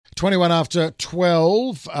21 after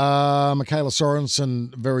 12. Michaela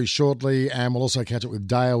Sorensen very shortly, and we'll also catch up with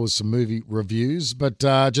Dale with some movie reviews. But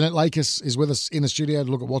Jeanette Lakis is with us in the studio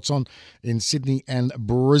to look at what's on in Sydney and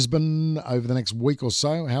Brisbane over the next week or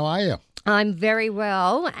so. How are you? I'm very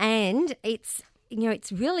well, and it's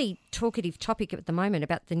really talkative topic at the moment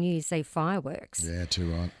about the New Year's Eve fireworks. Yeah, too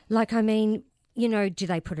right. Do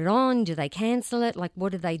they put it on? Do they cancel it? Like,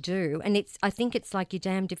 what do they do? And I think it's like you're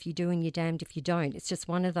damned if you do and you're damned if you don't. It's just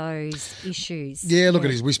one of those issues. Yeah, look at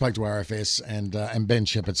this. We spoke to RFS and Ben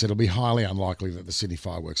Shepherd said it'll be highly unlikely that the Sydney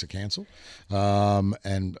fireworks are cancelled. I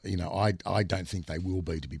don't think they will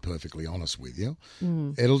be, to be perfectly honest with you.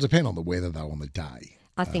 It'll depend on the weather, though, on the day.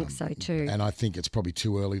 I think so too. And I think it's probably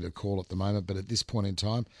too early to call at the moment, but at this point in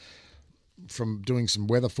time, from doing some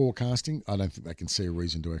weather forecasting, I don't think they can see a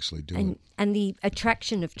reason to actually do it. And the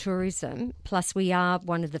attraction of tourism, plus we are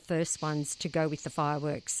one of the first ones to go with the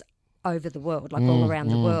fireworks over the world, like all around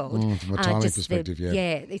the world. From a timing perspective, yeah.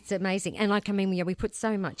 Yeah, it's amazing. And we put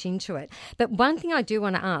so much into it. But one thing I do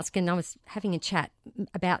want to ask, and I was having a chat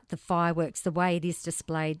about the fireworks, the way it is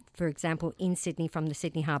displayed, for example, in Sydney from the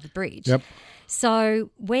Sydney Harbour Bridge. Yep. So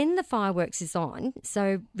when the fireworks is on,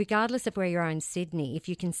 so regardless of where you are in Sydney, if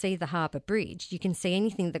you can see the Harbour Bridge, you can see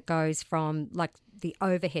anything that goes from like the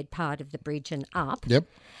overhead part of the bridge and up. Yep.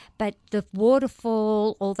 But the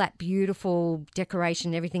waterfall, all that beautiful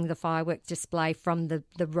decoration, everything, the fireworks display from the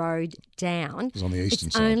road down. It's on the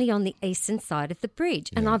eastern side. Only on the eastern side of the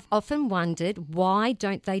bridge. Yeah. And I've often wondered, why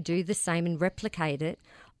don't they do the same and replicate it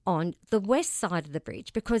on the west side of the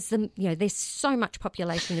bridge? Because there's so much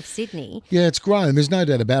population of Sydney. Yeah, it's grown. There's no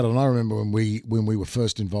doubt about it. And I remember when we were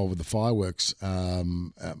first involved with the fireworks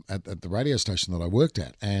at the radio station that I worked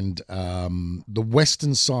at, and the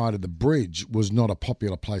western side of the bridge was not a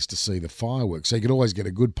popular place to see the fireworks. So you could always get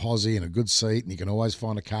a good posse and a good seat, and you can always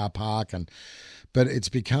find a car park. But it's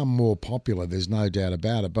become more popular. There's no doubt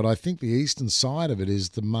about it. But I think the eastern side of it is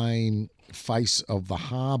the main face of the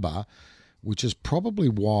harbour, which is probably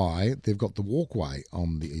why they've got the walkway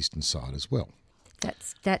on the eastern side as well.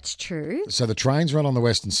 That's true. So the trains run on the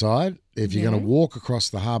western side. If you're going to walk across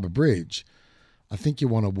the Harbour Bridge, I think you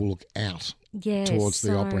want to look out towards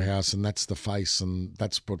the Opera House, and that's the face, and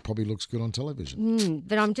that's what probably looks good on television.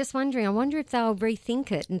 But I'm just wondering, I wonder if they'll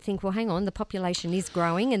rethink it and think, well, hang on, the population is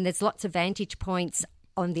growing and there's lots of vantage points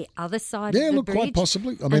on the other side of the bridge. Quite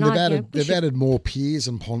possibly. I mean, they've added more piers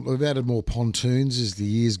and they've added more pontoons as the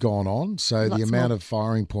year's gone on, so the amount of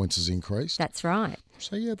firing points has increased. That's right.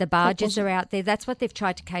 So yeah, the barges are out there. That's what they've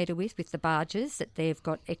tried to cater with the barges, that they've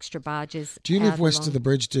got extra barges. Do you live west of the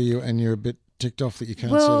bridge, do you? And you're a bit ticked off that you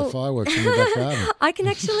can't see the fireworks in your backyard? I can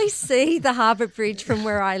actually see the Harbour Bridge from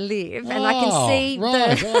where I live, and I can see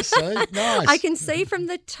I see. Nice. I can see from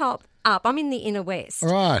the top up. I'm in the inner west.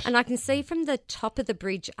 Right. And I can see from the top of the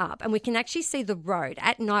bridge up, and we can actually see the road.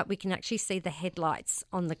 At night, we can actually see the headlights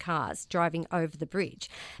on the cars driving over the bridge.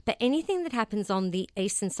 But anything that happens on the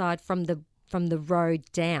eastern side from the road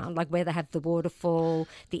down, like where they have the waterfall,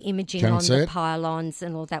 the imaging on the pylons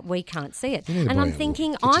and all that, we can't see it. And I'm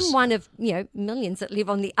thinking, I'm one of millions that live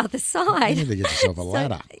on the other side. You need to get yourself a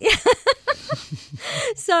ladder.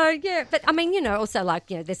 So, yeah, but I mean, also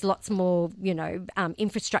there's lots more,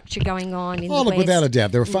 infrastructure going on in the west. Without a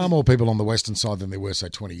doubt. There are far more people on the western side than there were, say,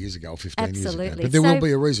 20 years ago or 15 years ago. But there will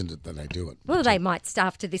be a reason that they do it. Well, they might start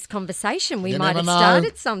after this conversation. We might have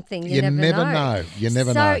started something. You never know. You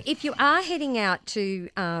never know. So if you are heading out to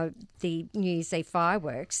the New Year's Eve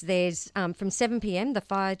fireworks, there's from 7 p.m, the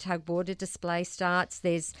fire tug water display starts.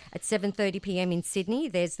 There's at 7:30 p.m. in Sydney,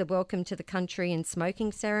 there's the Welcome to the Country and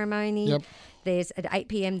smoking ceremony. Yep. There's at 8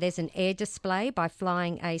 p.m, there's an air display by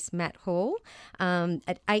Flying Ace Matt Hall.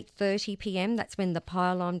 At 8:30 p.m, that's when the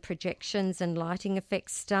pylon projections and lighting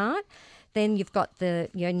effects start. Then you've got the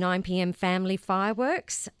 9 p.m. family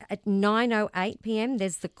fireworks. At 9:08 p.m,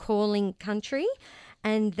 there's the Calling Country.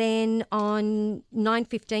 And then on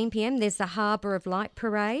 9:15 p.m, there's the Harbour of Light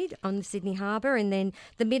Parade on the Sydney Harbour, and then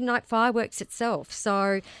the midnight fireworks itself.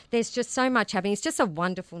 So there's just so much happening. It's just a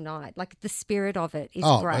wonderful night. Like, the spirit of it is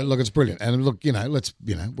great. Oh, look, it's brilliant. And look,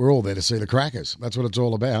 we're all there to see the crackers. That's what it's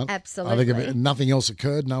all about. Absolutely. I think if nothing else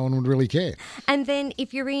occurred, no one would really care. And then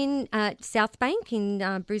if you're in South Bank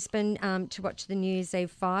in Brisbane to watch the New Year's Eve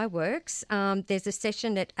fireworks, there's a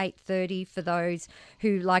session at 8:30 for those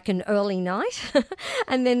who like an early night.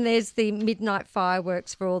 And then there's the midnight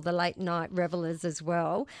fireworks for all the late night revelers as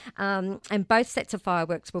well. And both sets of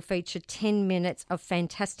fireworks will feature 10 minutes of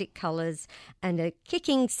fantastic colours and a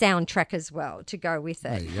kicking soundtrack as well to go with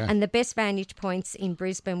it. And the best vantage points in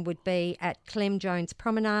Brisbane would be at Clem Jones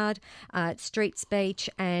Promenade, Streets Beach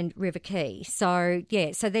and River Quay. So,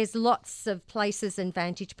 so there's lots of places and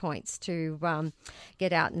vantage points to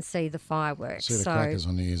get out and see the fireworks. See the crackers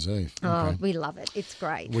on New Year's Eve. Oh, we love it. It's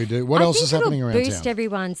great. We do. What else is happening around town? It'll boost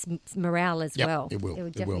everyone's morale as well. It will. It will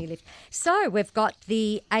definitely lift. So we've got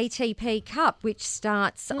the ATP Cup, which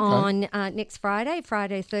starts on next Friday,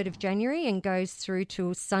 3rd of January, and goes through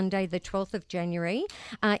to Sunday, the 12th of January.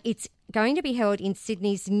 It's going to be held in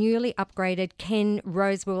Sydney's newly upgraded Ken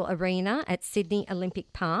Rosewell Arena at Sydney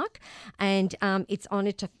Olympic Park, and it's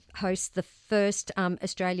honoured to host the first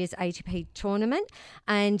Australia's ATP tournament,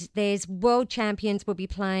 and there's world champions will be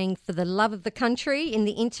playing for the love of the country in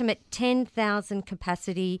the intimate 10,000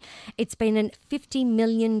 capacity. It's been a $50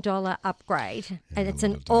 million upgrade, and it's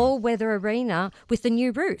an all-weather arena with a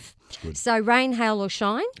new roof. So rain, hail or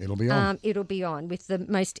shine, it'll be on. It'll be on with the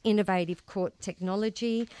most innovative court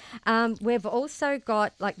technology. We've also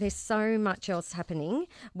got, there's so much else happening.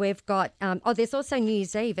 We've got, there's also New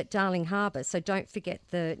Year's Eve at Darling Harbour, so don't forget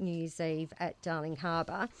the New Year's Eve at Darling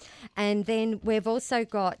Harbour. And then we've also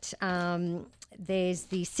got... there's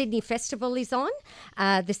the Sydney Festival is on.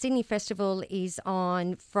 The Sydney Festival is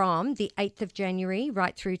on from the 8th of January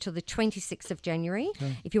right through to the 26th of January.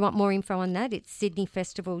 If you want more info on that, it's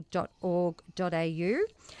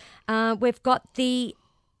sydneyfestival.org.au. We've got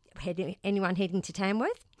anyone heading to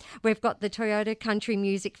Tamworth, we've got the Toyota Country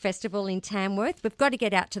Music Festival in Tamworth. We've got to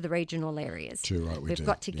get out to the regional areas. Too right, We've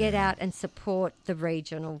got to get out and support the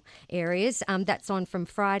regional areas. That's on from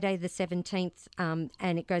Friday the 17th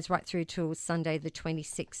and it goes right through till Sunday the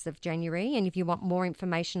 26th of January. And if you want more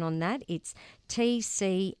information on that, it's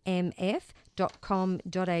tcmf.com.au.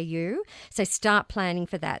 So start planning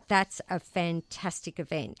for that. That's a fantastic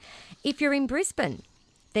event. If you're in Brisbane,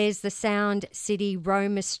 there's the Sound City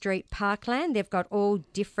Roma Street Parkland. They've got all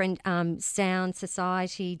different sound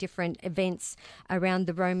society, different events around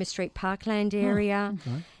the Roma Street Parkland area.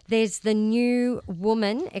 There's the New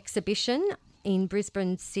Woman exhibition in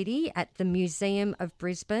Brisbane City at the Museum of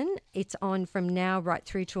Brisbane. It's on from now right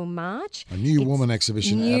through till March. A New Woman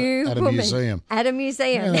exhibition at a museum. At a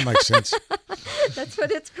museum. Yeah, that makes sense. That's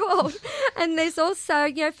what it's called. And there's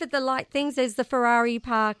also, for the light things, there's the Ferrari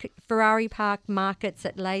Park markets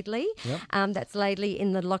at Laidley. That's Laidley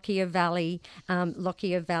in the Lockyer Valley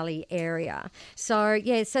area. So,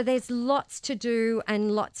 so there's lots to do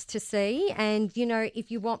and lots to see. And,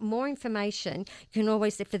 if you want more information, you can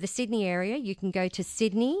always, for the Sydney area, you can go to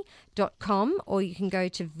sydney.com or you can go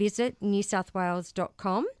to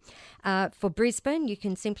visitnewsouthwales.com. For Brisbane, you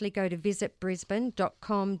can simply go to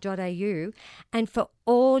visitbrisbane.com.au. And for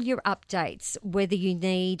all your updates, whether you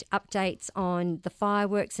need updates on the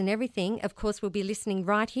fireworks and everything, of course, we'll be listening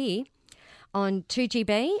right here on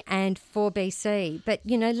 2GB and 4BC. But,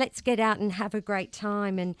 let's get out and have a great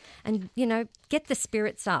time and get the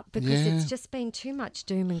spirits up because it's just been too much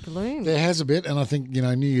doom and gloom. There has a bit, and I think,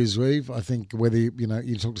 New Year's Eve, I think whether,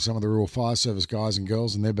 you talk to some of the Rural Fire Service guys and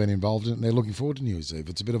girls and they've been involved in it and they're looking forward to New Year's Eve.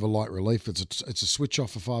 It's a bit of a light relief. It's a switch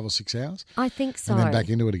off for 5 or 6 hours. I think so. And then back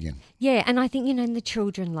into it again. Yeah, and I think, and the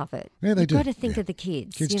children love it. Yeah, they do. You've got to think of the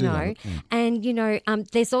kids, Kids do love it, yeah. And,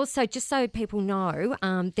 there's also, just so people know,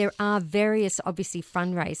 there are various, obviously,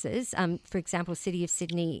 fundraisers. For example, City of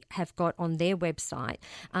Sydney have got on their website,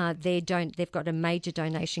 they've got a major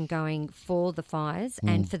donation going for the fires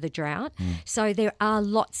and for the drought. So there are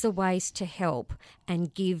lots of ways to help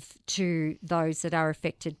and give to those that are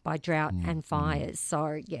affected by drought and fires.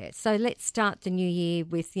 So, so let's start the new year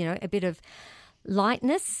with, a bit of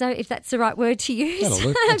lightness, so if that's the right word to use,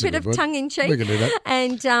 a bit of tongue in cheek, we can do that.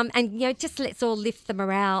 And just let's all lift the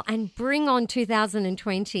morale and bring on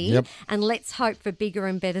 2020, and let's hope for bigger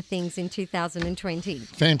and better things in 2020.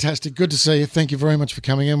 Fantastic, good to see you. Thank you very much for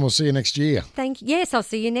coming in. We'll see you next year. Thank you. Yes, I'll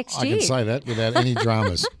see you next year. I can say that without any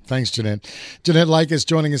dramas. Thanks, Jeanette. Jeanette Lake is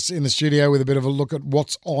joining us in the studio with a bit of a look at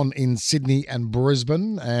what's on in Sydney and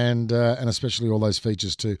Brisbane, and especially all those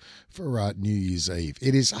features too for New Year's Eve.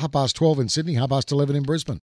 It is 12:30 in Sydney, 11:30 in Brisbane.